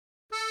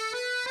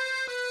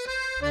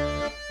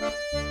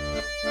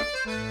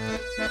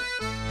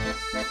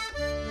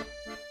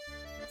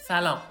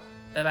سلام،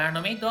 به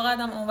برنامه دو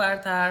قدم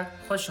اونورتر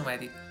خوش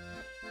اومدید.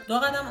 دو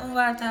قدم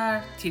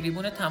اونورتر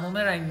تریبون تمام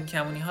رنگین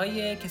کمونی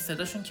هایی که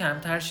صداشون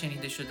کمتر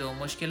شنیده شده و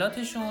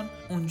مشکلاتشون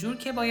اونجور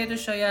که باید و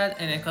شاید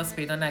انعکاس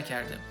پیدا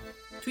نکرده.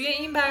 توی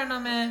این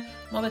برنامه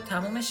ما به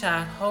تمام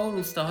شهرها و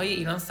روستاهای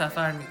ایران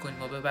سفر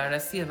میکنیم و به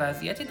بررسی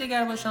وضعیت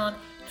دگرباشان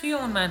توی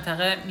اون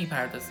منطقه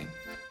میپردازیم.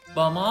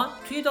 با ما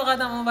توی دو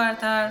قدم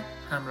اونورتر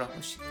همراه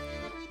باشید.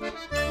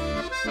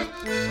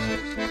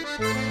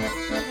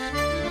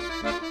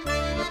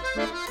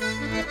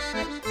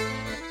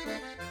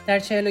 در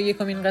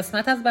 41مین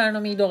قسمت از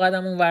برنامه دو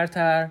قدم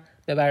اونورتر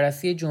به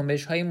بررسی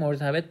جنبش‌های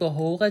مرتبط با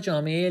حقوق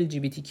جامعه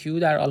LGBTQ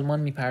در آلمان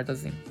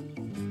میپردازیم.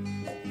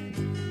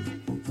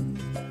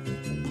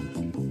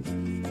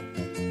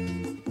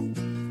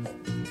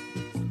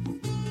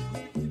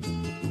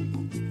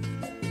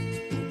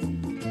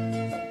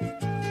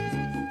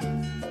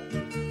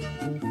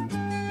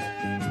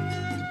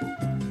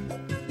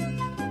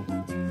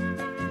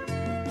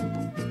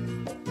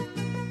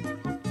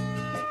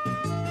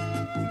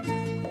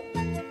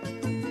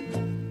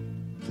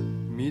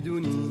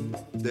 میدونی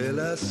دل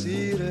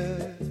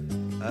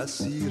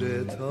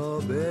اسیر تا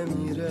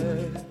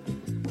بمیره،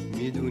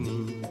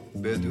 میدونی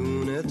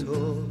بدون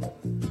تو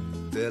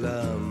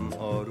دلم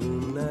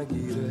آروم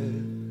نگیره،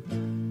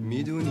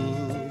 میدونی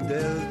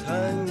دل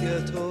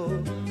تنگ تو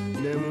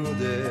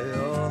نموده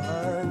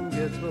آهنگ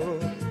تو،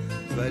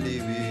 ولی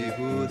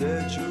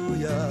بیهوده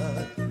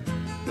جوید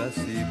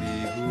بسی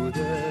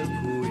بیهوده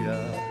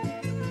پوید.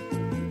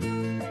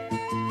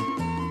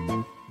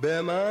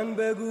 به من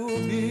بگو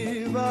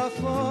بی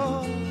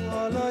وفا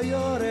حالا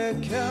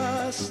یاره که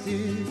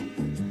هستی،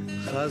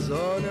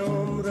 خزان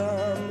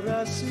عمرم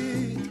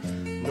رسید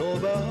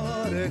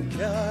نوبهار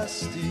که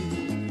هستی،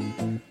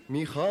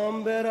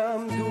 میخوام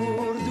برم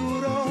دور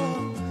دورا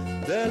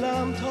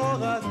دلم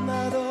طاقت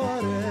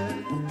نداره،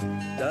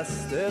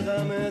 دست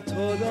غم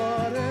تو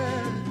داره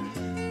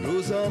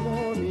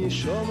روزامو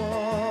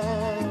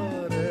میشماره.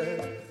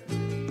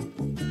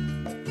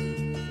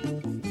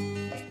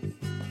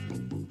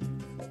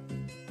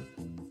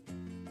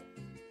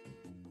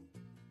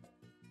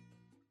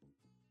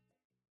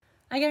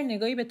 اگر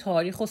نگاهی به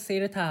تاریخ و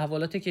سیر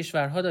تحولات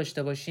کشورها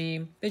داشته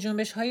باشیم، به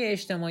جنبش‌های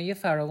اجتماعی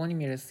فراوانی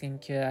میرسیم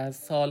که از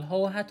سالها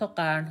و حتی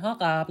قرنها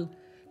قبل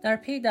در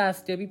پی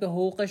دستیابی به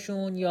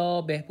حقوقشون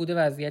یا بهبود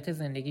وضعیت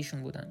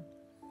زندگیشون بودن.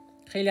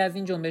 خیلی از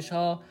این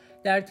جنبش‌ها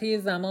در طی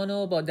زمان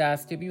و با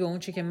دستیابی به اون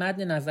چه که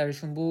مد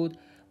نظرشون بود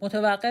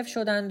متوقف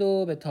شدند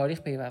و به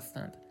تاریخ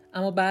پیوستند.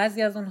 اما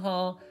بعضی از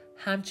اونها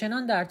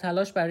همچنان در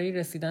تلاش برای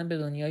رسیدن به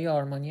دنیای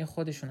آرمانی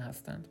خودشون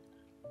هستند.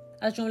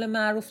 از جمله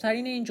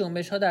معروفترین این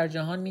جنبش‌ها در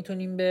جهان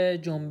میتونیم به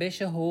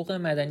جنبش حقوق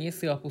مدنی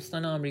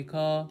سیاه‌پوستان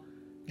آمریکا،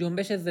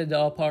 جنبش ضد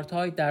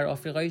آپارتاید در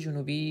آفریقای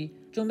جنوبی،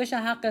 جنبش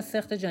حق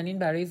سخت جنین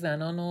برای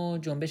زنان و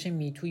جنبش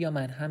میتو یا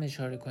منهم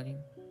اشاره کنیم.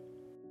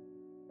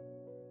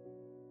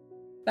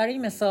 برای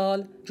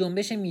مثال،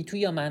 جنبش میتو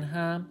یا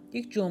منهم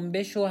یک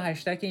جنبش و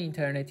هشتگ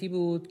اینترنتی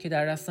بود که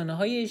در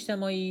رسانه‌های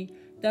اجتماعی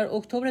در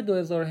اکتبر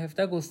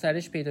 2017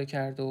 گسترش پیدا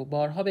کرد و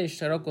بارها به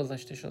اشتراک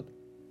گذاشته شد.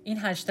 این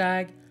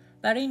هشتگ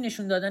برای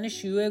نشون دادن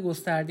شیوع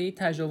گسترده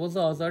تجاوز و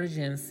آزار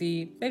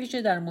جنسی به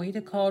ویژه در محیط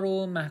کار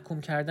و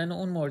محکوم کردن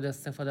اون مورد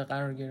استفاده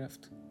قرار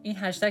گرفت. این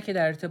هشتگ که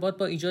در ارتباط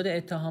با ایجاد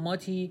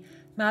اتهاماتی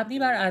مبنی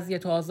بر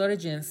اذیت و آزار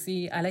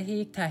جنسی علیه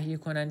یک تهیه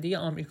کننده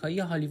آمریکایی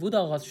هالیوود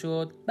آغاز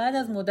شد، بعد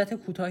از مدت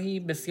کوتاهی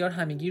بسیار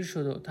همه‌گیر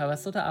شد و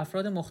توسط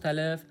افراد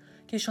مختلف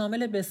که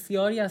شامل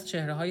بسیاری از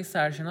چهره‌های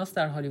سرشناس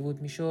در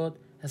هالیوود میشد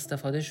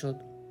استفاده شد.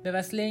 به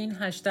وسیله این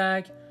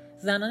هشتگ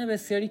زنان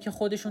بسیاری که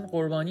خودشون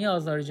قربانی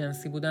آزار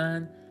جنسی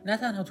بودند نه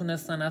تنها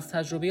تونستن از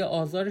تجربه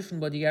آزارشون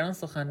با دیگران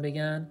سخن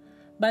بگن،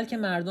 بلکه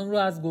مردم رو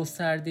از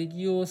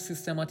گستردگی و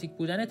سیستماتیک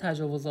بودن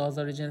تجاوز و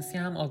آزار جنسی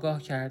هم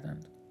آگاه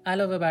کردند.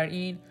 علاوه بر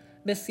این،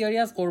 بسیاری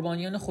از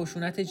قربانیان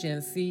خشونت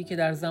جنسی که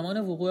در زمان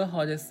وقوع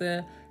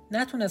حادثه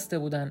نتونسته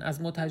بودن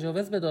از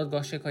متجاوز به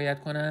دادگاه شکایت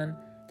کنن،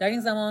 در این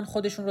زمان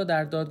خودشون رو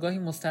در دادگاهی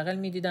مستقل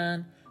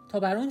می‌دیدن تا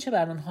بر اون چه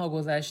بر اونها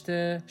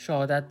گذشته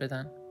شهادت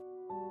بدن.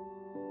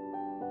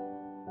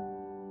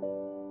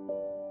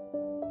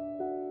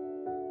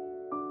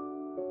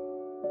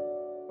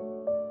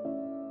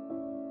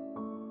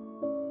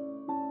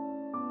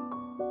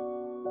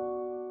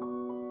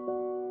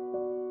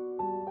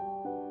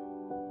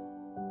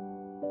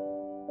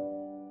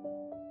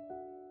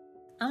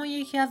 اما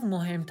یکی از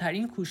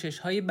مهمترین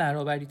کوشش‌های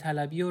برابری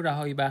طلبی و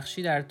رهایی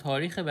بخشی در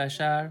تاریخ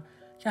بشر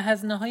که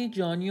هزینه‌های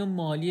جانی و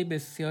مالی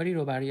بسیاری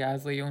رو برای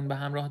اعضای اون به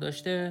همراه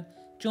داشته،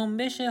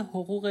 جنبش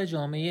حقوق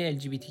جامعه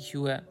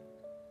LGBTQ.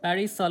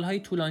 برای سالهای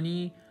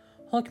طولانی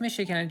حکم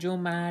شکنجه و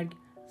مرگ،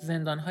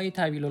 زندان‌های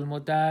طویل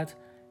المدت،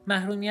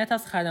 محرومیت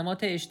از خدمات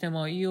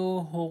اجتماعی و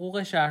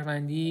حقوق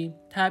شهروندی،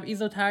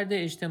 تبعیض و طرد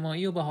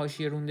اجتماعی و به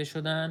حاشیه رانده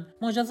شدن،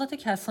 مجازات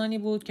کسانی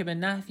بود که به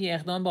نحوی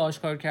اقدام به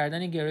آشکار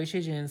کردن گرایش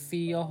جنسی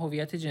یا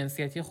هویت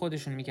جنسیتی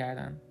خودشون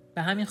می‌کردند.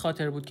 به همین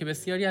خاطر بود که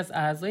بسیاری از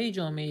اعضای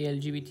جامعه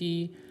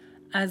LGBT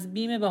از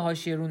بیم به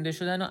حاشیه رانده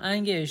شدن و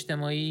انگ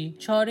اجتماعی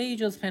چاره‌ای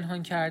جز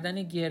پنهان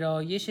کردن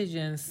گرایش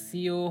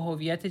جنسی و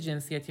هویت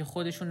جنسیتی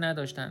خودشون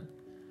نداشتند،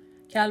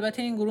 که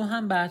البته این گروه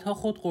هم بعدها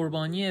خود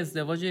قربانی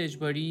ازدواج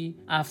اجباری،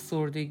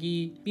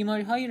 افسردگی،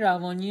 بیماری‌های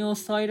روانی و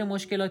سایر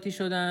مشکلاتی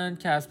شدند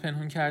که از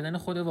پنهان کردن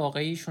خود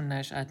واقعیشون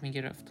نشأت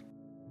می‌گرفت.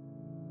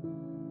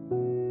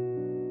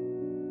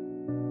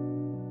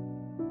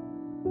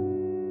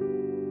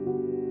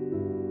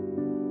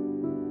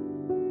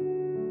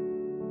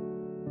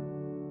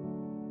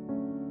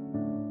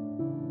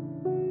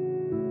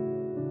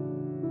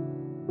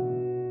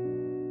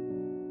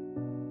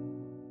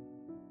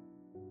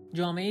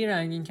 جامعه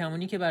رنگین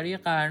کمانی که برای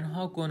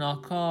قرنها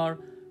گناهکار،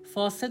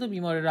 فاسد و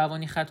بیمار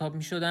روانی خطاب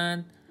می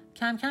شدند،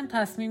 کم کم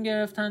تصمیم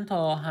گرفتند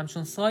تا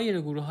همچون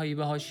سایر گروه‌های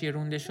به حاشیه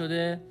رانده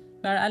شده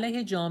بر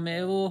علیه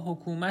جامعه و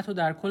حکومت و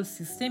در کل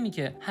سیستمی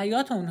که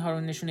حیات اونها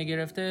رو نشونه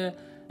گرفته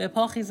به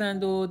پا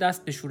خیزند و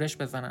دست به شورش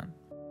بزنند.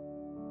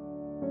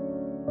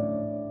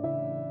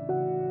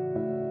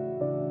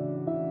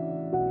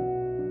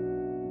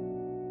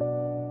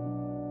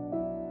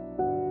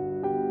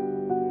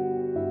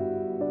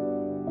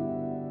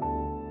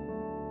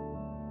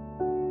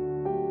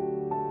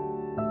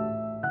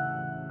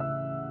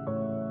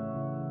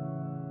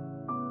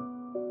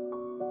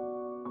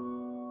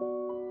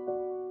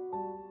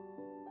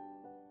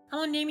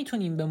 اما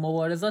نمیتونیم به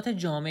مبارزات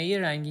جامعه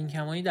رنگین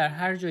کمانی در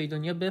هر جای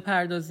دنیا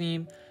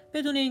بپردازیم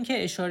بدون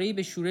اینکه اشاره‌ای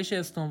به شورش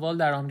استونوال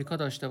در آمریکا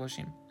داشته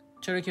باشیم،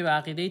 چرا که به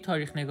عقیده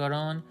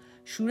تاریخ‌نگاران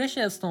شورش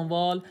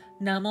استونوال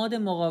نماد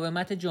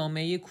مقاومت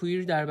جامعه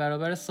کویر در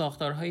برابر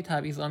ساختارهای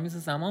تبعیض‌آمیز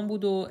زمان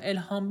بود و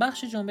الهام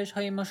بخش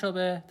جنبش‌های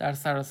مشابه در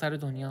سراسر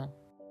دنیا.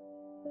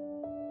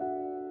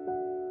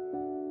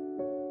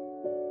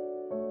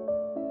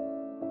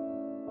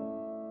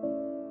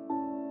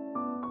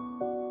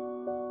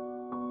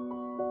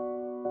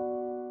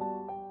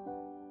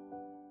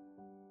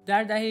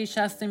 در دهه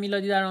 60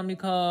 میلادی در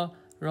آمریکا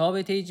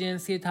رابطه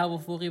جنسی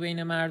توافقی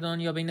بین مردان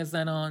یا بین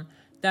زنان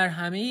در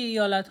همه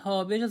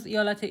ایالت‌ها به جز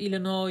ایالت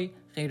ایلینوی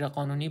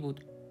غیرقانونی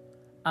بود.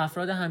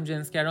 افراد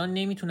همجنسگران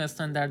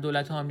نمیتونستن در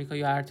دولت آمریکا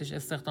یا ارتش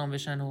استخدام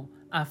بشن و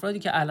افرادی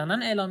که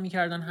علنا اعلام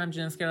میکردن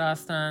همجنسگرا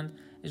هستند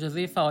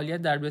اجازه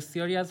فعالیت در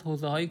بسیاری از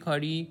حوزه‌های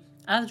کاری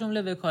از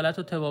جمله وکالت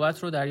و طبابت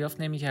رو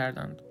دریافت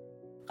نمیکردند.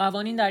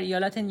 قوانین در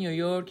ایالت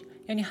نیویورک،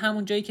 یعنی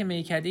همون جایی که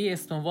میکده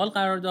استونوال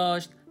قرار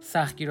داشت،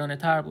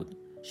 سختگیرانه‌تر بود.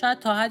 شاید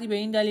تا حدی به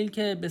این دلیل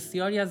که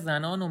بسیاری از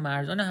زنان و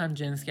مردان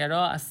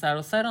همجنسگرا از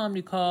سراسر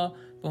آمریکا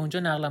به اونجا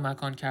نقل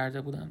مکان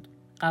کرده بودند.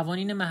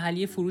 قوانین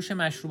محلی فروش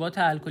مشروبات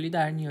الکلی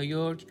در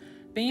نیویورک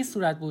به این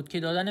صورت بود که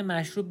دادن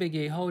مشروب به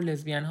گی‌ها و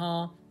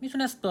لزبیان‌ها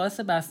میتونست باعث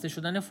بسته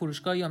شدن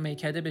فروشگاه یا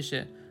میکده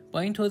بشه، با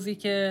این توضیح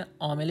که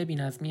عامل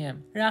بی‌نظمیه.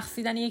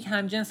 رقصیدن یک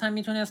همجنس هم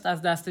میتونست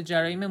از دست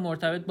جرایم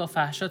مرتبط با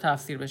فحشا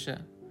تفسیر بشه.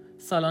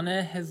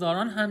 سالانه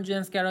هزاران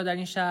همجنسگرا در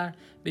این شهر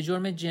به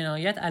جرم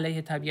جنایت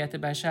علیه طبیعت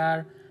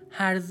بشر،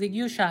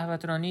 هرزگی و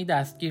شهوترانی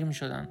دستگیر می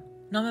شدن.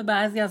 نام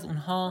بعضی از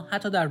اونها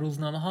حتی در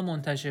روزنامه ها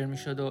منتشر می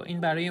شد و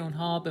این برای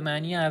اونها به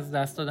معنی از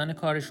دست دادن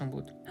کارشون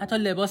بود. حتی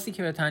لباسی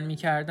که به تن می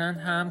کردن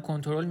هم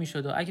کنترل می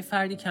شد و اگه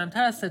فردی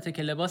کمتر از 3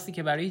 تکه لباسی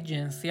که برای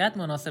جنسیت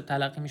مناسب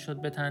تلقی می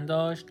شد به تن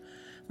داشت،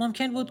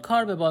 ممکن بود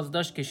کار به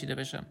بازداشت کشیده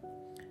بشه.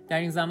 در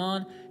این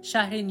زمان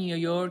شهر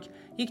نیویورک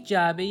یک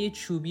جعبه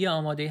چوبی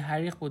آماده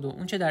حریق بود و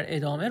اونچه در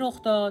ادامه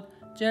رخ داد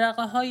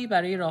جرقه‌هایی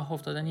برای راه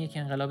افتادن یک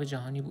انقلاب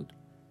جهانی بود.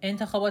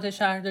 انتخابات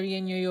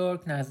شهرداری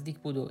نیویورک نزدیک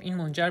بود و این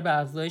منجر به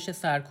افزایش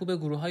سرکوب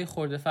گروه‌های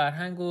خرده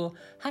فرهنگ و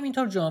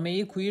همینطور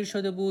جامعه کویر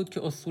شده بود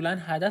که اصولاً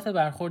هدف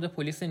برخورد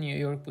پلیس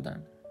نیویورک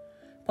بودند.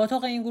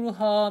 پاتوق این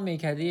گروه‌ها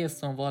میکده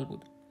استونوال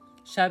بود.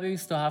 شب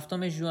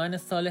 27 ژوئن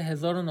سال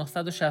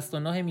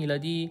 1969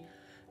 میلادی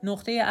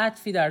نقطه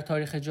عطفی در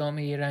تاریخ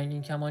جامعه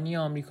رنگین کمانی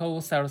آمریکا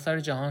و سراسر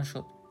جهان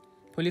شد.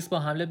 پلیس با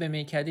حمله به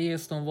میکده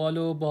استونوال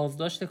و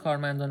بازداشت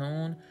کارمندان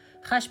اون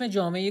خشم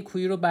جامعه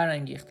کویر رو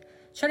برانگیخت،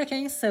 چرا که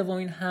این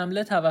سومین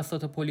حمله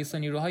توسط پلیس و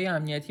نیروهای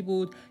امنیتی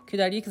بود که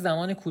در یک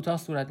زمان کوتاه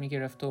صورت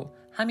می‌گرفت و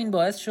همین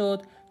باعث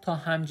شد تا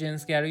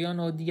همجنسگرایان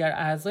و دیگر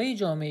اعضای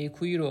جامعه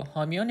کویر و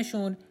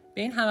حامیانشون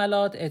به این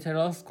حملات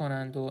اعتراض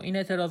کنند و این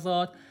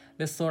اعتراضات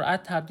به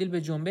سرعت تبدیل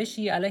به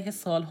جنبشی علیه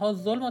سالها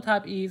ظلم و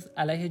تبعیض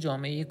علیه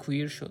جامعه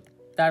کویر شد.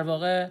 در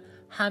واقع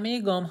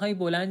همه گام‌های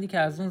بلندی که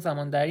از اون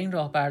زمان در این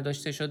راه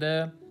برداشته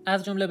شده،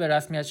 از جمله به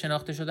رسمیت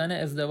شناخته شدن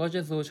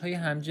ازدواج زوجهای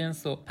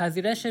همجنس و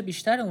پذیرش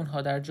بیشتر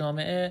اونها در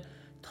جامعه،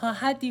 تا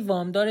حدی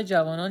وامدار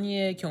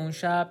جوانانیه که اون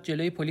شب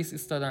جلوی پلیس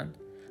ایستادند.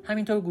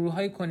 همینطور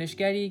گروه‌های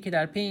کنشگری که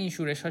در پی این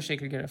شورش‌ها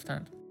شکل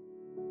گرفتند.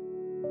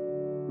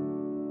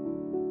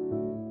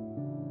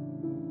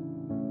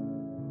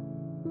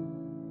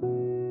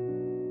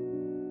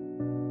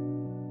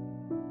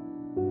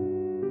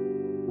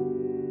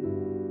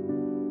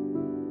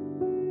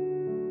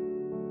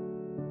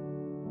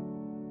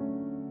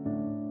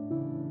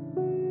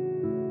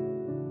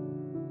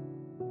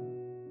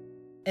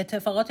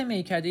 اتفاقات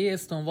میکده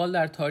استونوال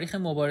در تاریخ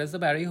مبارزه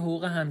برای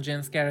حقوق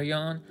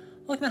همجنسگرایان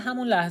حکم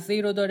همون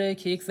لحظه‌ای رو داره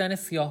که یک زن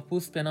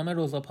سیاه‌پوست به نام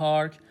روزا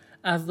پارک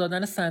از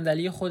دادن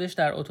صندلی خودش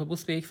در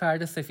اتوبوس به یک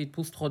فرد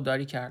سفیدپوست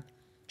خودداری کرد.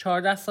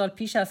 14 سال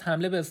پیش از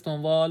حمله به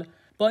استونوال،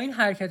 با این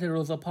حرکت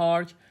روزا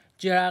پارک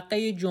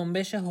جرقه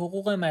جنبش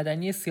حقوق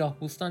مدنی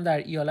سیاه‌پوستان در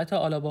ایالت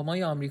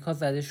آلابامای آمریکا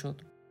زده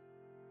شد.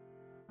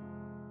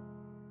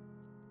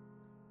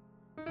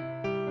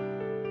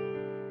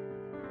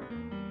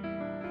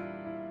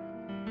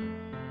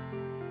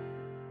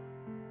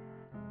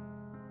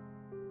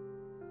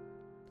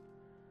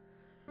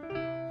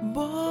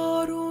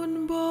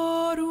 بارون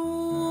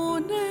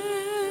بارونه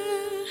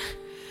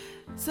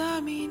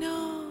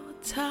زمینا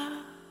تر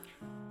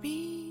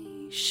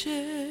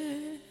میشه،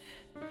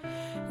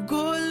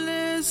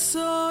 گل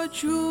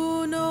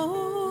ساجونم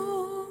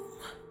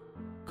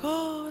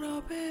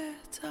کارا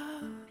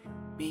بهتر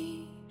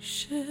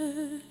میشه،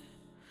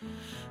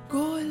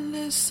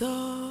 گل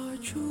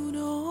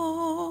ساجونم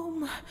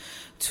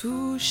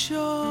تو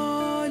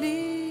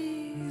شالی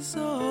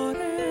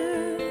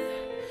زاره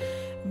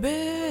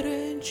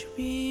برنج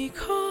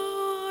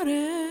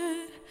میکاره،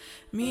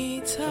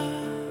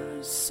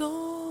 میترسم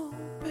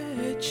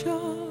به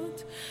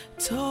جات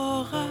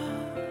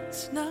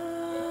طاقت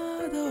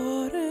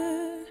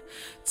نداره،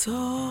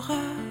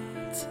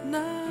 طاقت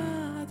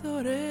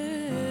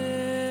نداره.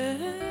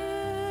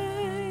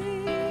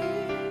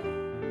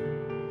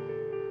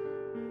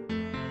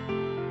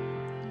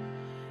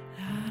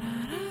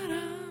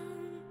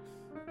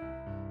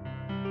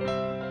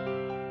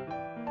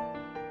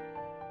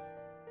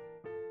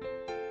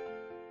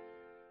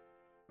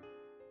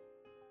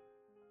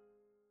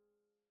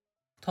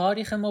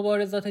 تاریخ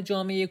مبارزات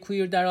جامعه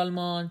کویر در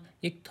آلمان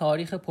یک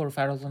تاریخ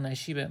پرفراز و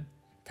نشیبه.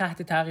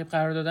 تحت تعقیب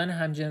قرار دادن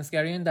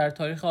همجنسگرایان در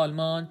تاریخ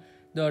آلمان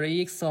دارای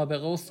یک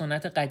سابقه و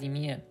سنت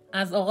قدیمیه.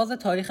 از آغاز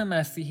تاریخ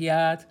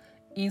مسیحیت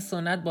این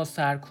سنت با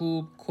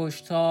سرکوب،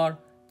 کشتار،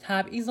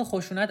 تبعیض و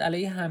خشونت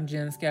علیه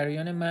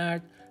همجنسگرایان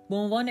مرد به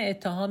عنوان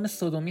اتهام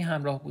سدومی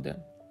همراه بوده.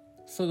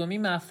 سدومی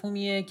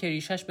مفهومیه که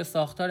ریشش به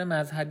ساختار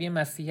مذهبی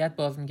مسیحیت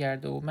باز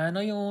می‌گرده و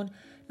معنای اون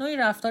نوعی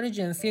رفتار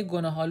جنسی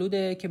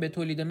گناه‌آلوده که به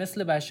تولید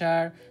مثل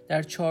بشر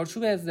در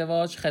چارچوب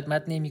ازدواج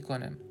خدمت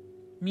نمی‌کنه.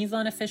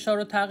 میزان فشار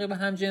و تعقیب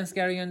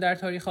همجنسگرایان در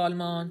تاریخ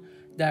آلمان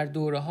در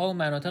دوره‌ها و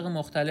مناطق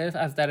مختلف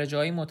از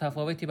درجه‌های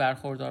متفاوتی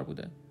برخوردار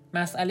بوده.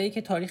 مسئله‌ای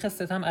که تاریخ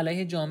ستم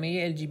علیه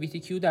جامعه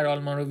LGBTQ در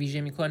آلمان رو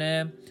ویژه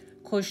می‌کنه،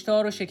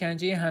 کشتار و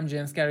شکنجه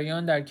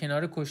همجنسگرایان در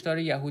کنار کشتار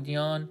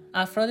یهودیان،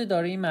 افراد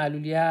دارای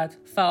معلولیت،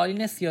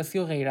 فعالین سیاسی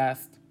و غیره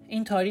است.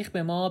 این تاریخ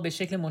به ما به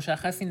شکل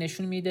مشخصی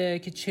نشون میده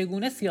که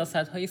چگونه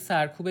سیاست‌های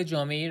سرکوب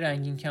جامعه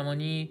رنگین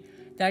کمانی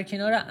در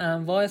کنار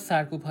انواع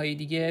سرکوب‌های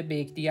دیگه به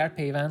یکدیگر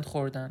پیوند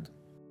خوردند.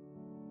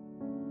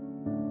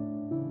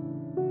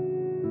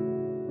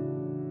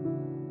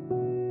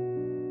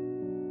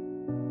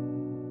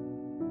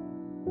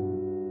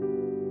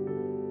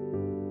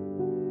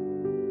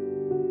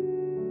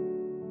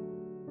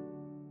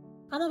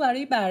 اما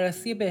برای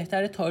بررسی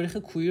بهتر تاریخ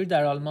کویر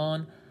در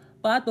آلمان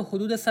باید به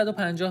حدود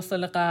 150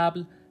 سال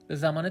قبل به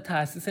زمان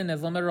تأسیس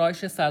نظام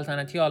رایش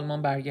سلطنتی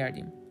آلمان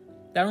برگردیم.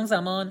 در اون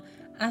زمان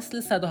اصل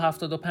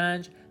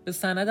 175 به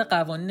سند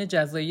قوانین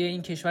جزایی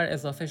این کشور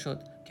اضافه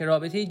شد که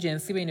رابطه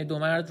جنسی بین دو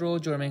مرد رو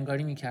جرم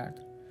انگاری می‌کرد.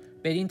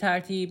 بدین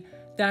ترتیب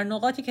در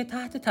نقاطی که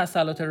تحت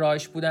تسلط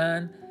رایش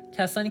بودن،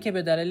 کسانی که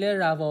به دلیل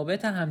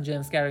روابط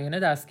همجنسگرایانه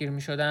دستگیر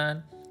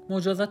می‌شدن،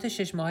 مجازات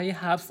 6 ماهه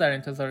حبس در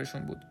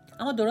انتظارشون بود.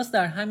 اما درست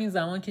در همین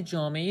زمان که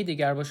جامعه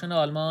دگرباشان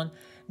آلمان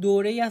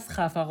دوره‌ای از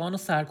خفقان و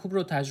سرکوب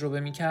رو تجربه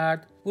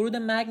می‌کرد، ورود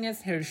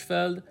مگنس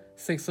هرشفلد،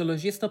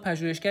 سکسولوژیست و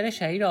پژوهشگر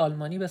شهیر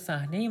آلمانی به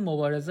صحنه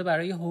مبارزه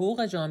برای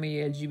حقوق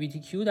جامعه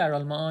LGBTQ در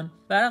آلمان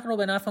ورق رو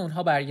به نفع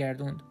اونها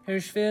برگردوند.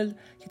 هرشفلد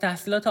که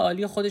تحصیلات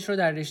عالی خودش رو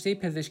در رشته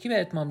پزشکی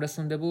به اتمام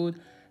رسونده بود،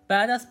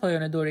 بعد از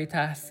پایان دوره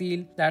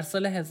تحصیل در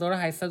سال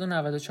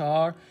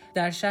 1894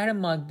 در شهر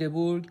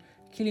ماگدبورگ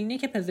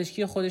کلینیک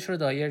پزشکی خودش رو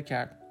دایر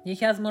کرد.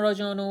 یکی از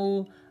مراجعان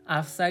او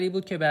افسری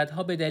بود که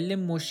بعدها به دلیل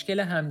مشکل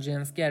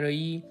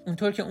همجنسگرایی،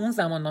 اونطور که اون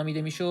زمان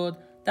نامیده میشد،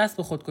 دست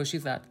به خودکشی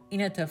زد.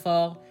 این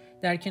اتفاق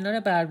در کنار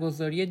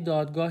برگزاری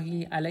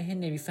دادگاهی علیه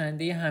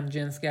نویسنده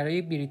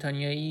همجنسگرای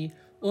بریتانیایی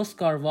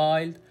اسکار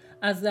وایلد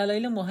از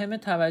دلایل مهم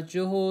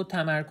توجه و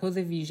تمرکز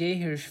ویژه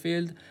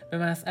هرشفیلد به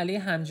مسئله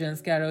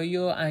همجنسگرایی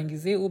و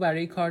انگیزه او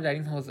برای کار در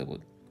این حوزه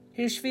بود.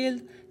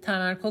 هرشفیلد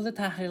تمرکز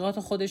تحقیقات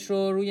خودش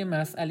رو روی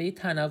مسئله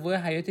تنوع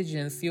حیات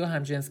جنسی و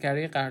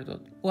همجنسگرایی قرار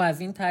داد. او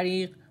از این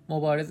طریق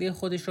مبارزه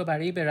خودش رو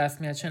برای به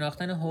رسمیت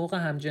شناختن حقوق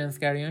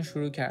همجنسگرایان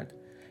شروع کرد.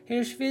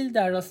 هرشفیلد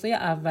در راستای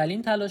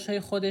اولین تلاش‌های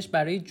خودش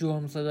برای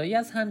جرمزدایی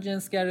از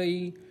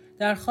همجنسگرایی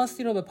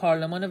درخواستی رو به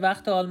پارلمان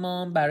وقت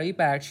آلمان برای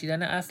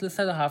برچیدن اصل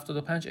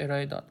 175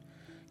 ارائه داد،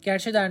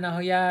 گرچه در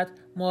نهایت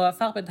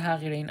موفق به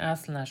تغییر این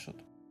اصل نشد.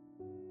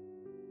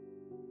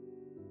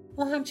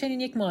 او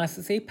همچنین یک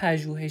مؤسسه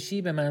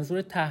پژوهشی به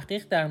منظور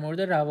تحقیق در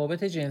مورد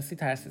روابط جنسی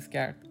تأسیس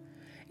کرد.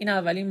 این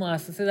اولین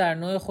مؤسسه در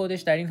نوع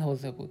خودش در این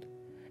حوزه بود.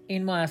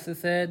 این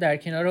مؤسسه در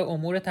کنار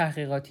امور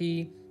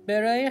تحقیقاتی به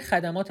ارائه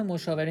خدمات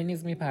مشاوره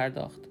نیز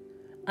می‌پرداخت.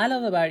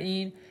 علاوه بر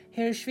این،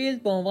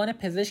 هرشفیلد به عنوان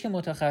پزشک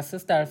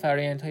متخصص در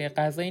فرآیندهای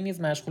قضایی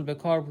نیز مشغول به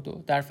کار بود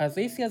و در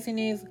فضای سیاسی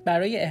نیز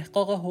برای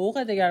احقاق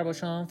حقوق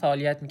دگرباشان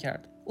فعالیت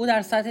می‌کرد. او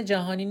در سطح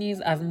جهانی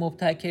نیز از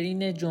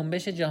مبتکرین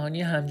جنبش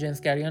جهانی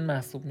همجنسگرایان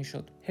محسوب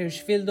می‌شد.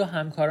 هرشفیلد و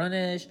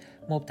همکارانش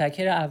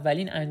مبتکر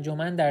اولین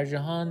انجمن در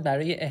جهان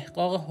برای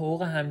احقاق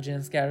حقوق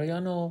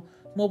همجنسگرایان و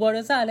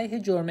مبارزه علیه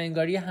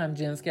جرم‌انگاری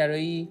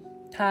همجنسگرایی،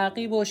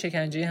 تعقیب و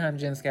شکنجه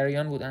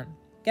همجنسگرایان بودند.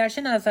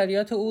 گرچه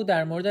نظریات او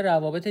در مورد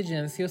روابط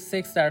جنسی و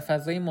سکس در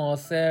فضای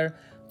معاصر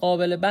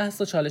قابل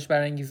بحث و چالش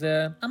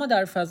برانگیزه، اما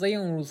در فضای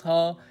اون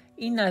روزها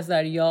این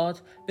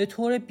نظریات به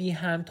طور بی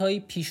همتایی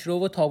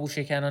پیشرو و تابو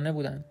شکنانه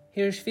بودند.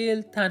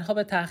 هرشفیلد تنها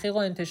به تحقیق و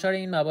انتشار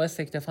این مباحث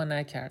اکتفا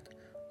نکرد.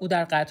 او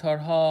در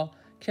قطارها،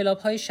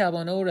 کلاب‌های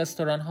شبانه و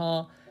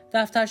رستوران‌ها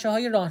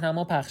دفترچه‌های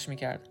راهنما پخش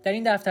می‌کرد. در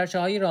این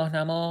دفترچه‌های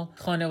راهنما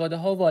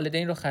خانواده‌ها و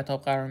والدین رو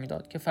خطاب قرار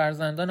می‌داد که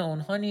فرزندان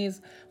اونها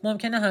نیز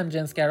ممکنه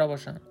همجنسگرا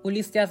باشن. او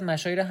لیستی از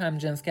مشاهیر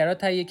همجنسگرا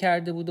تهیه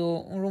کرده بود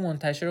و اون رو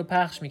منتشر و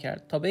پخش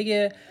می‌کرد تا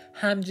بگه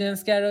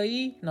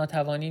همجنسگرایی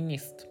ناتوانی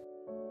نیست.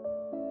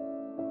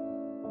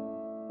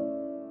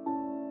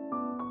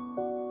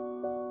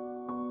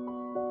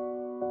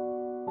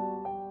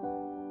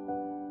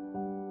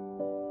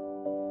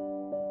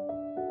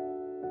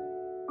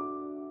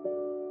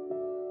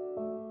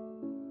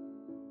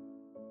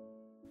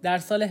 در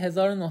سال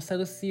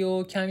 1930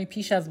 و کمی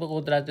پیش از به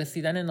قدرت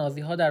رسیدن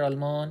نازی‌ها در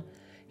آلمان،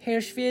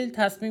 هرشفیلد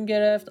تصمیم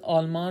گرفت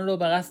آلمان رو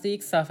به قصد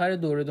یک سفر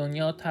دور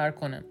دنیا ترک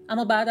کنه.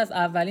 اما بعد از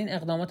اولین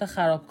اقدامات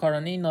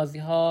خرابکارانه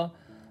نازی‌ها،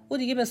 او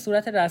دیگه به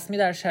صورت رسمی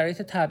در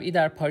شرایط طبیعی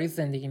در پاریس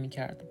زندگی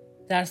می‌کرد.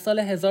 در سال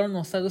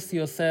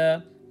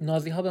 1933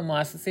 نازی‌ها به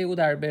مؤسسه او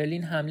در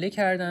برلین حمله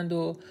کردند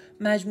و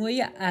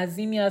مجموعه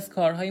عظیمی از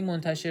کارهای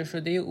منتشر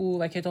شده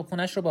او و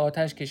کتابخونه‌اش رو به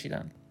آتش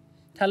کشیدند.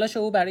 تلاش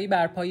او برای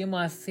برپایی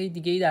مؤسسه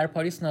دیگه‌ای در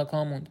پاریس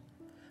ناکام موند.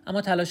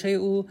 اما تلاش‌های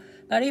او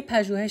برای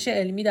پژوهش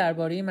علمی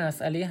درباره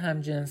مسئله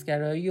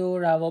همجنسگرایی و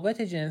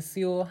روابط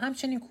جنسی و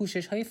همچنین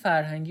کوشش‌های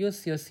فرهنگی و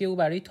سیاسی او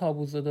برای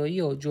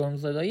تابوزدایی و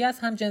جرمزدایی از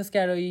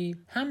همجنسگرایی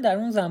هم در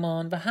اون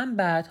زمان و هم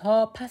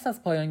بعدها پس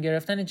از پایان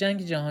گرفتن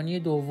جنگ جهانی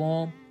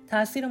دوم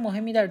تأثیر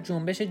مهمی در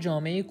جنبش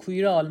جامعه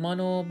کویر آلمان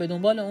و به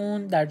دنبال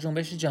اون در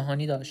جنبش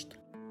جهانی داشت.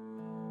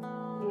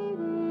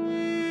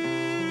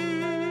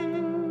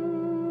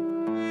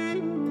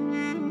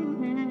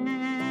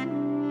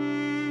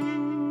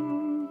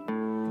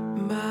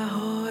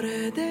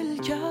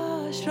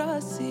 دلکش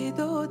رسید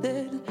و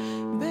دل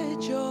به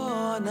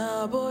جا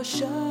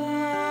نباشد،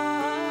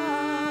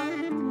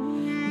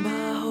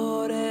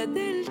 بهار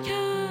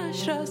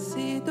دلکش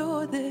رسید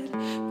و دل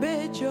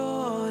به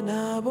جا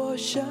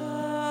نباشد،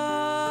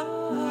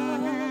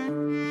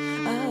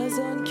 از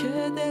آن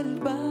که دل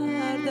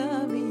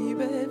بردمی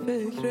به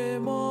فکر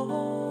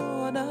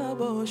ما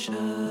نباشد،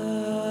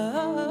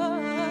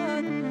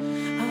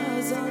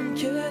 از آن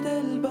که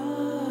دل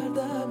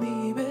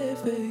بردمی به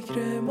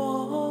فکر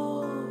ما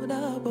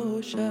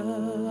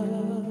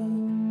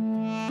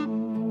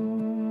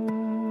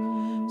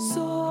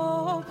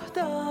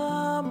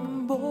صبحدم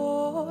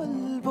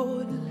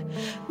بلبل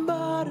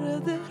بر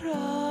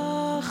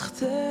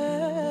درخت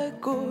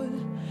گل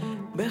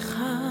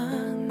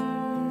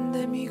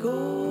بخنده میگفت،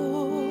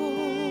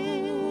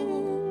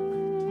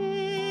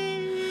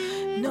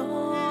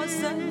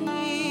 نازنینان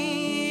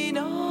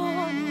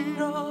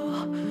را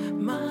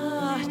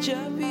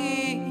محجبینان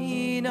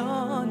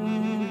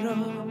را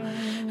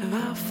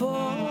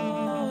وفا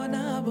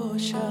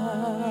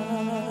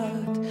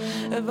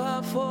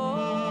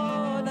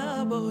وفا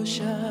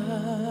نباشد،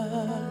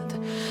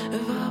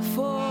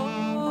 وفا.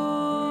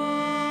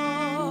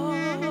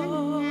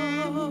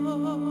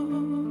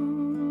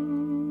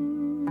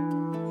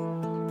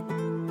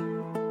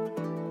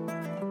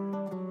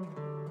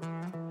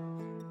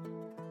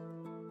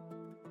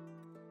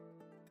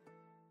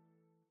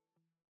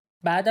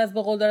 بعد از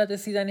به قدرت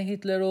رسیدن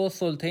هیتلر و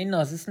سلطه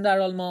نازیسم در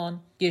آلمان،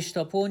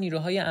 گشتاپو و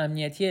نیروهای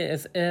امنیتی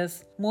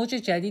اس موج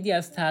جدیدی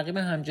از تعقیب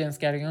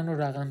همجنسگرایان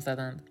رو رقم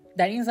زدند.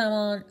 در این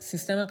زمان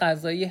سیستم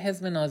قضایی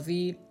حزب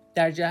نازی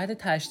در جهت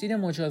تشدید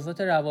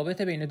مجازات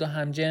روابط بین دو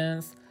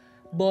همجنس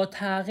با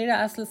تغییر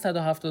اصل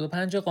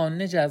 175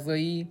 قانون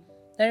جزایی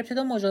در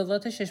ابتدا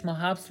مجازات 6 ماه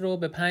حبس رو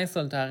به 5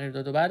 سال تغییر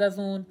داد و بعد از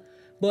اون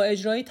با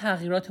اجرای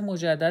تغییرات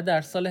مجدد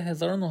در سال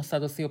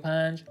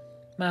 1935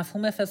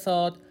 مفهوم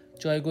فساد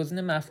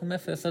جایگزین مفهوم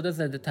فساد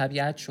ضد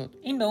طبیعت شد.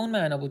 این به اون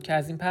معنا بود که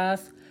از این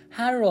پس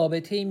هر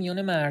رابطه‌ای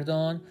میان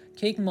مردان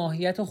که یک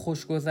ماهیت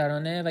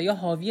خوشگذرانه و یا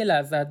حاوی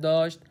لذت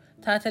داشت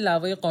تحت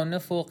لوای قانون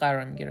فوق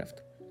قرار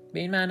می‌گرفت. به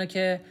این معنا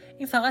که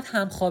این فقط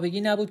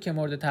همخوابگی نبود که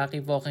مورد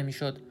تعقیب واقع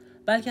می‌شد،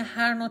 بلکه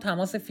هر نوع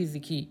تماس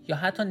فیزیکی یا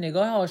حتی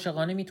نگاه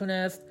عاشقانه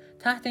میتونست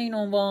تحت این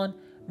عنوان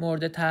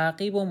مورد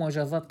تعقیب و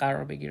مجازات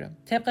قرار بگیره.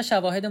 طبق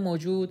شواهد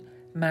موجود،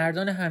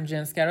 مردان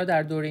همجنسگرا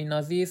در دوره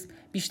نازیسم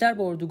بیشتر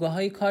به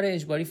اردوگاه‌های کار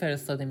اجباری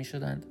فرستاده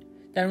می‌شدند.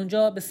 در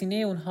اونجا به سینه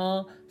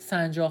اونها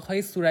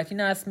سنجاق‌های صورتی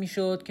نصب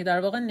می‌شد که در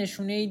واقع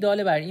نشونه‌ای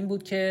دال بر این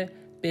بود که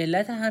به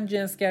علت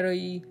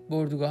همجنسگرایی به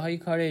اردوگاه‌های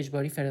کار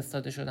اجباری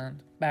فرستاده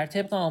شدند. بر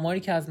طبق آماری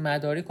که از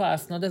مدارک و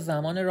اسناد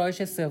زمان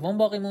رایش سوم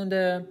باقی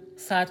مونده،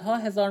 صدها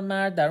هزار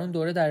مرد در اون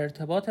دوره در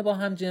ارتباط با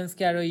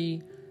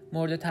همجنسگرایی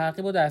مورد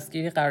تعقیب و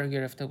دستگیری قرار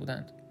گرفته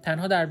بودند.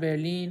 تنها در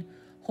برلین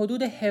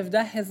حدود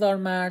 17,000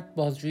 مرد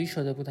بازجویی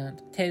شده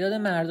بودند. تعداد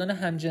مردان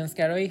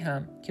همجنسگرایی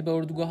هم که به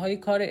اردوگاه‌های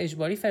کار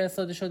اجباری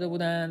فرستاده شده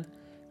بودند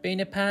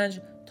بین 5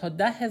 تا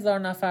 10,000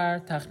 نفر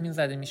تخمین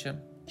زده میشه.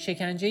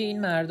 شکنجه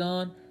این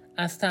مردان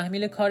از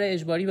تحمیل کار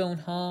اجباری به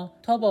اونها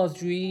تا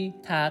بازجویی،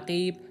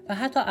 تعقیب و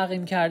حتی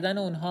عقیم کردن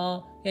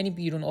اونها، یعنی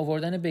بیرون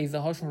آوردن بیضه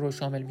هاشون رو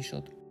شامل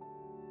میشد.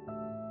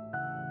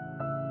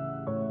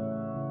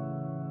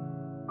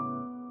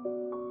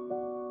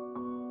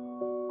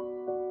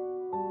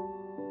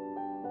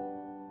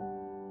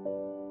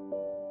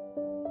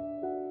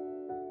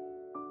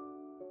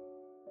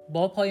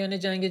 با پایان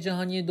جنگ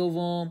جهانی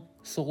دوم،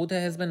 سقوط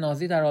حزب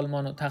نازی در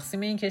آلمان و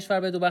تقسیم این کشور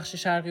به دو بخش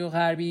شرقی و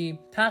غربی،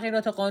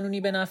 تغییرات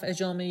قانونی به نفع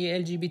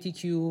جامعه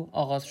LGBTQ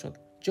آغاز شد.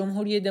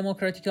 جمهوری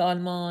دموکراتیک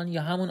آلمان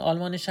یا همون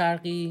آلمان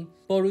شرقی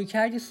با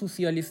رویکردی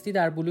سوسیالیستی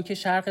در بلوک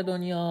شرق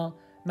دنیا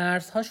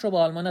مرزهاش رو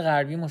با آلمان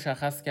غربی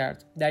مشخص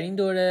کرد. در این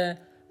دوره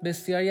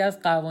بسیاری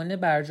از قوانین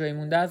برجای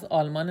مونده از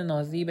آلمان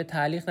نازی به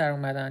تعلیق در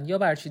اومدند یا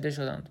برچیده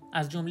شدند.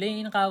 از جمله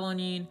این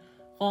قوانین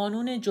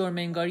قانون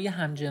جرم‌انگاری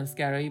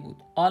همجنسگرایی بود.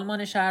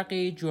 آلمان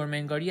شرقی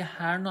جرم‌انگاری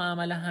هر نوع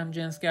عمل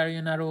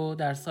همجنسگرایانه رو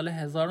در سال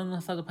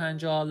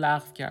 1950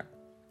 لغو کرد.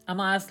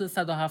 اما اصل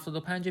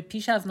 175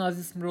 پیش از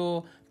نازیسم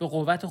رو به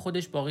قوت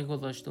خودش باقی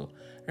گذاشت و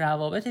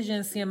روابط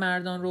جنسی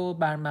مردان رو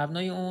بر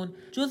مبنای اون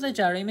جزء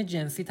جرایم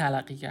جنسی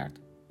تلقی کرد.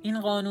 این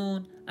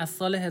قانون از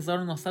سال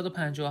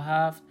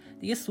 1957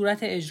 دیگه صورت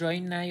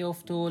اجرایی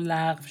نیافت و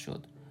لغو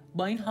شد.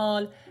 با این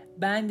حال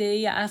بند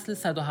ای اصل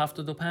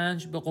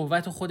 175 به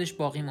قوت خودش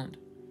باقی موند.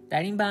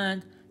 در این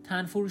بند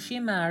تنفروشی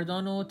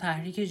مردان و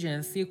تحریک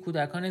جنسی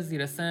کودکان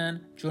زیر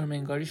سن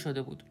جرم‌انگاری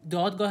شده بود.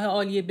 دادگاه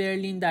عالی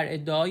برلین در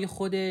ادعای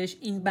خودش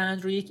این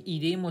بند رو یک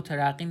ایده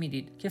مترقی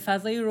میدید که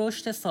فضای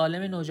رشد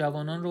سالم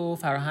نوجوانان رو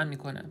فراهم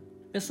میکنه.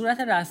 به صورت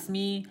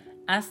رسمی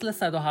اصل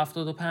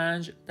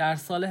 175 در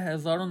سال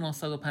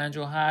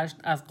 1958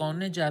 از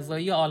قانون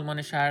جزایی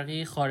آلمان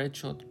شرقی خارج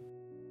شد.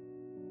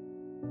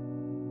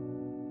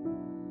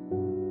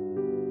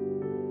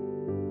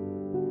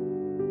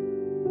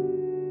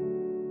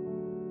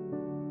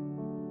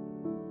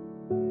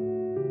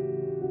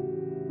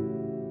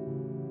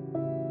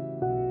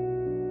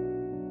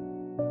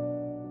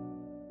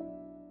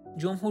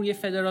 جمهوری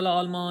فدرال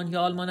آلمان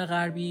یا آلمان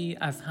غربی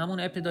از همون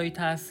ابتدای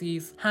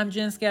تأسیس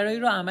همجنسگرایی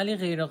را عملی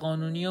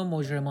غیرقانونی و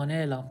مجرمانه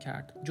اعلام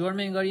کرد. جرم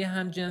انگاری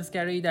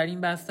همجنسگرایی در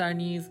این بستر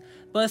نیز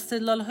با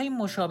استدلال‌های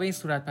مشابهی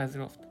صورت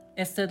پذیرفت.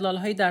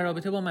 استدلال‌هایی در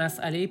رابطه با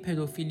مسئله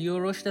پدوفیلی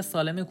و رشد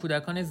سالم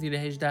کودکان زیر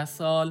 18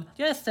 سال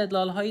یا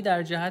استدلال‌هایی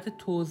در جهت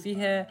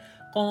توضیح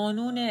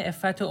قانون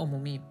عفت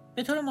عمومی.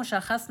 به طور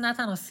مشخص نه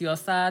تنها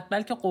سیاست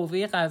بلکه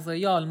قوه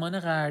قضایی آلمان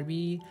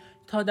غربی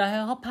تا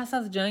دهه‌ها پس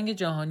از جنگ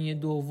جهانی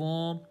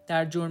دوم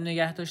در جرم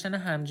نگه داشتن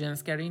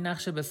همجنسگرایی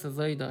نقش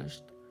بسزایی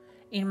داشت.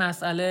 این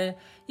مسئله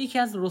یکی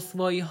از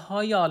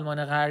رسوایی‌های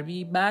آلمان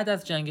غربی بعد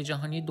از جنگ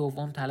جهانی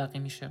دوم تلقی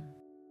میشه.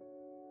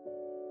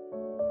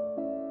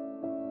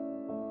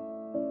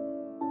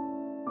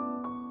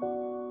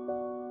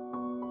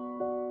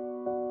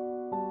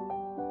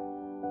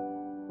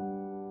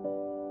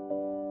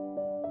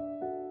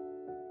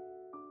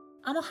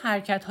 اما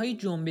حرکت‌های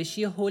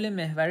جنبشی حول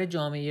محور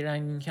جامعه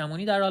رنگین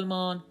کمانی در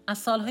آلمان از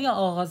سالهای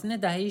آغازین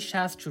دهه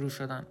 60 شروع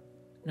شدند.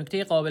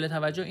 نکته قابل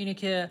توجه اینه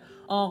که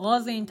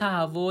آغاز این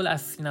تحول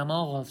از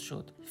سینما آغاز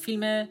شد.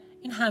 فیلم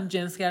این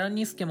همجنسگران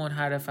نیست که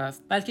منحرف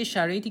است، بلکه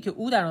شرایطی که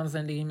او در آن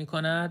زندگی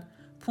می‌کند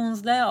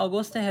 15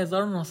 آگوست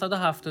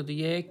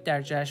 1971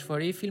 در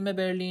جشنواره فیلم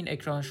برلین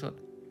اکران شد.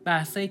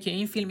 بحثایی که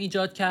این فیلم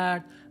ایجاد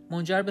کرد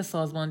منجر به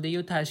سازماندهی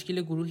و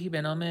تشکیل گروهی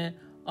به نام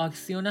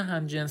اکسیون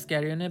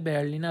همجنسگرایان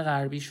برلین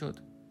غربی شد.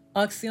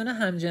 اکسیون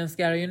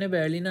همجنسگرایان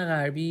برلین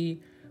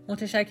غربی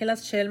متشکل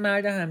از 40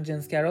 مرد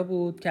همجنسگرا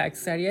بود که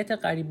اکثریت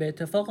قریب به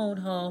اتفاق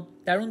اونها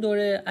در اون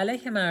دوره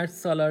علیه مرد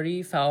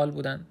سالاری فعال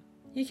بودند.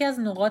 یکی از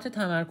نقاط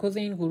تمرکز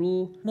این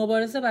گروه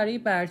مبارزه برای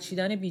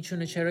برچیدن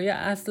بیچون چرای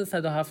اصل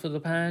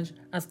 175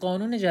 از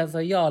قانون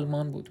جزایی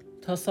آلمان بود.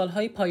 تا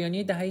سالهای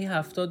پایانی دهه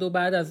 70 و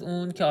بعد از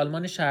اون که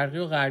آلمان شرقی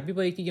و غربی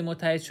با یکدیگه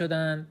متحد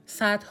شدند،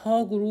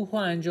 صدها گروه و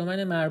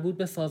انجمن مربوط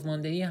به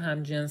سازماندهی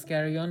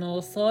همجنسگرایان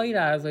و سایر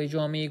اعضای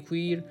جامعه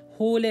کویر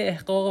حول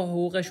احقاق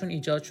حقوقشون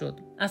ایجاد شد.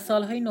 از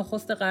سالهای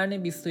نخست قرن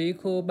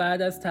 21 و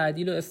بعد از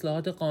تعدیل و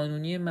اصلاحات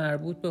قانونی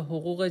مربوط به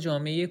حقوق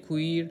جامعه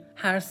کویر،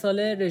 هر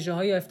ساله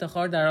رژه‌های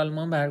افتخار در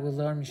آلمان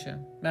برگزار میشه.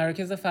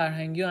 مراکز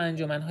فرهنگی و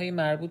انجمن‌های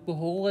مربوط به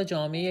حقوق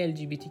جامعه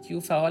LGBTQ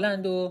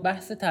فعالند و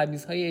بحث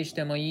تبعیض‌های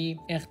اجتماعی،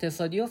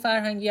 اقتصادی و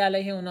فرهنگی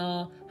علیه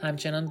اونا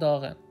همچنان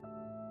داغه.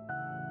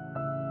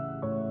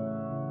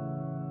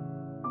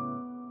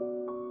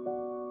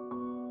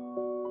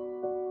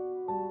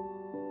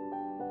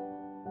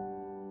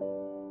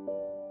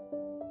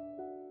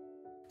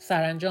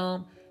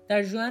 سرانجام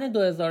در ژوئن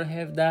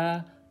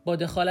 2017 با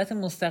دخالت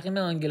مستقیم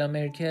آنگلا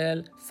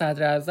مرکل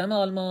صدر اعظم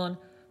آلمان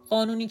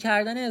قانونی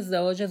کردن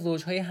ازدواج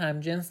زوجهای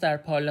همجنس در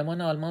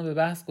پارلمان آلمان به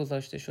بحث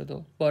گذاشته شد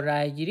و با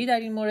رأیگیری در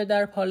این مورد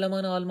در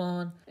پارلمان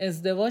آلمان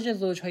ازدواج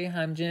زوجهای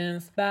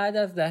همجنس بعد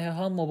از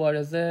دهه‌ها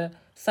مبارزه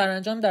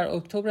سرانجام در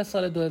اکتبر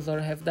سال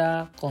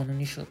 2017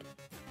 قانونی شد.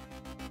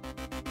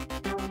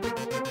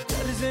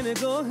 طرز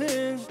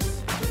نگاهت،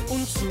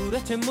 اون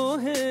صورت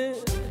ماهت،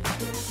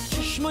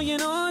 چشمای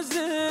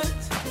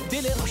نازت،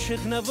 دل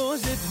عاشق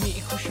نوازت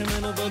میکشه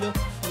منو بالا،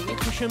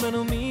 میکشه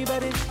منو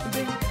میبره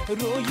به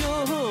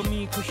رویا،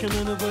 میکشه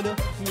منو بالا،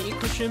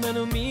 میکشه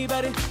منو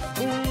میبره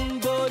اون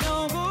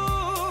بالا.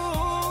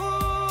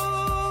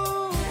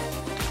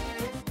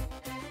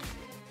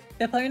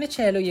 به پایان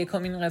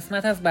 41مین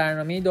قسمت از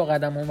برنامه دو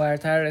قدم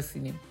اونورتر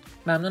رسیدیم.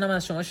 ممنونم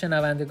از شما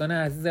شنوندگان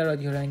عزیز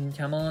رادیو رنگین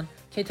کمان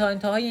که تا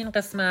انتهای این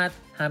قسمت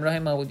همراه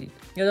ما بودید.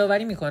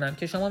 یادآوری میکنم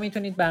که شما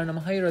میتونید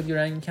برنامه‌های رادیو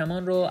رنگین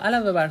کمان رو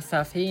علاوه بر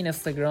صفحه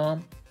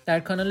اینستاگرام، در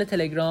کانال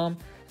تلگرام،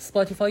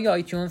 اسپاتیفای یا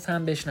آیتیونز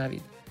هم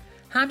بشنوید.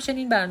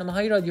 همچنین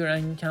برنامه‌های رادیو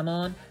رنگین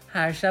کمان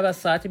هر شب از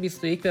ساعت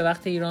 21 به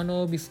وقت ایران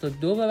و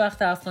 22 به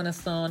وقت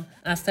افغانستان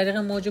از طریق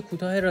موج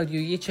کوتاه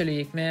رادیویی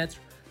 41 متر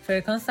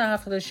فرکانس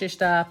 76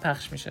 تا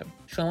پخش میشه.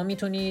 شما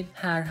میتونید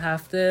هر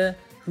هفته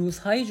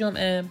روزهای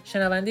جمعه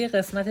شنونده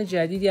قسمت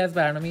جدیدی از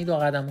برنامه دو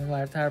قدم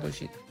اونورتر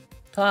باشید.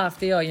 تا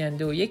هفته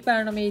آینده و یک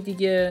برنامه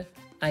دیگه،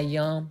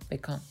 ایام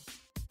بکام.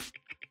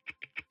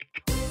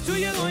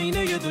 توی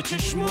آینه دو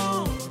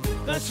چشما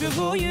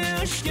قطره‌های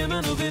عشق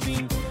منو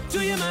ببین،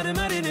 توی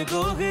مرمر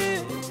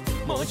نگاهه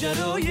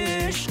ماجرای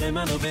عشق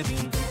منو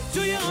ببین،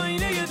 توی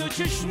آینه دو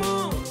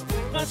چشما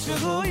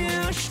قطره‌های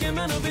عشق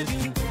منو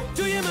ببین،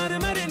 توی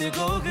مرمر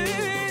نگاهه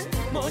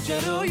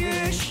ماجرای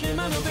عشق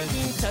منو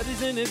ببین.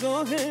 طرز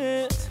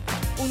نگاهت،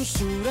 اون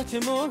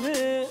صورت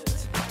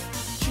ماهت،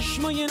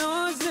 چشمای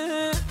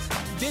نازت،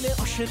 دل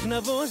عاشق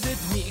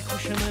نوازت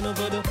میکشه منو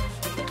بالا،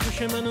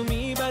 میکشه منو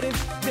میبره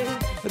به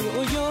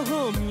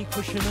رویاها،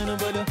 میکشه منو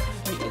بالا،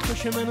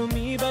 میکشه منو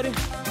میبره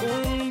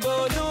اون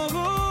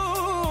بالا.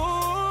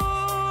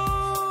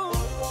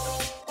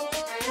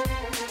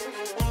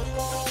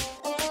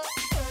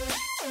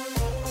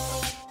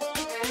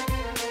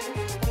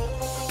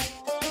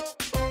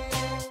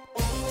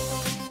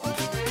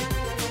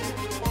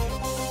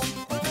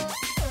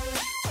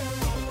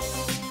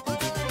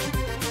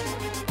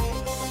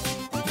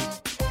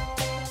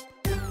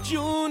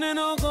 جون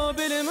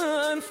ناقابل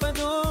من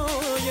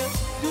فدایم،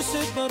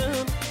 دوست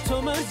دارم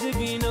تا مرز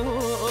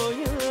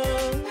بینایم،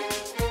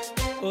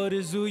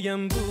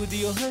 آرزویم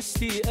بودی و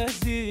هستی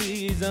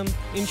عزیزم،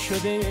 این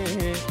شده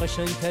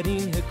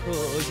قشنگترین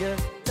حکایت.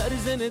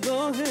 طرز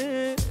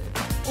نگاهه،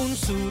 اون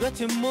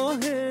صورت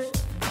ماهه،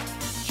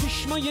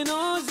 چشمای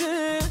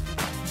نازه،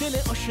 دل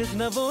عاشق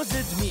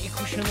نوازت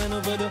میکشه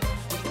منو بالا،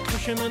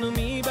 میکشه منو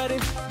میبره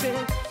به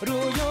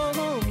رویا،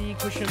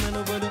 میکشه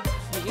منو بالا،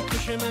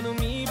 میکشه منو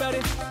میبره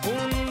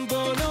اون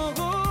بالا.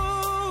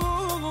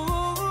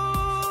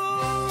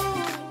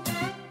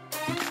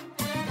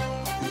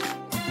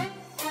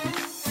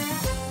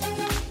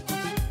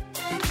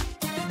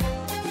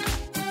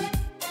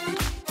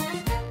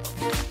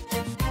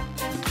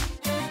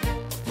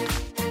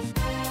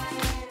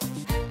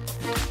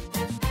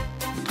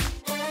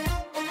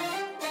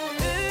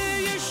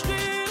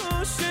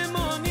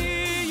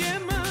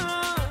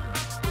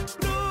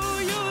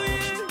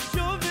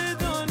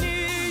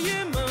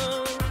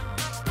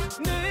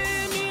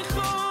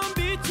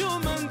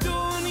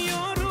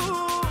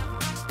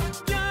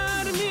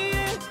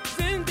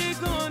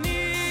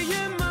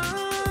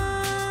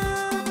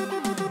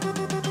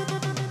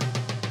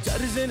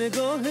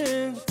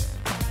 نگاهت،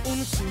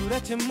 اون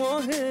صورت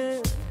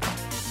ماهه،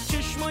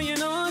 چشمای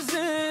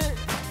نازه،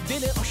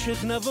 دل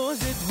عاشق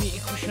نوازت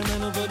میکشه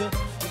منو بالا،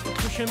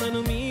 میکشه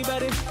منو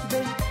میبره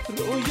به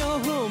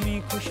رویاها،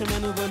 میکشه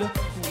منو بالا،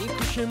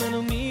 میکشه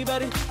منو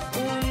میبره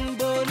اون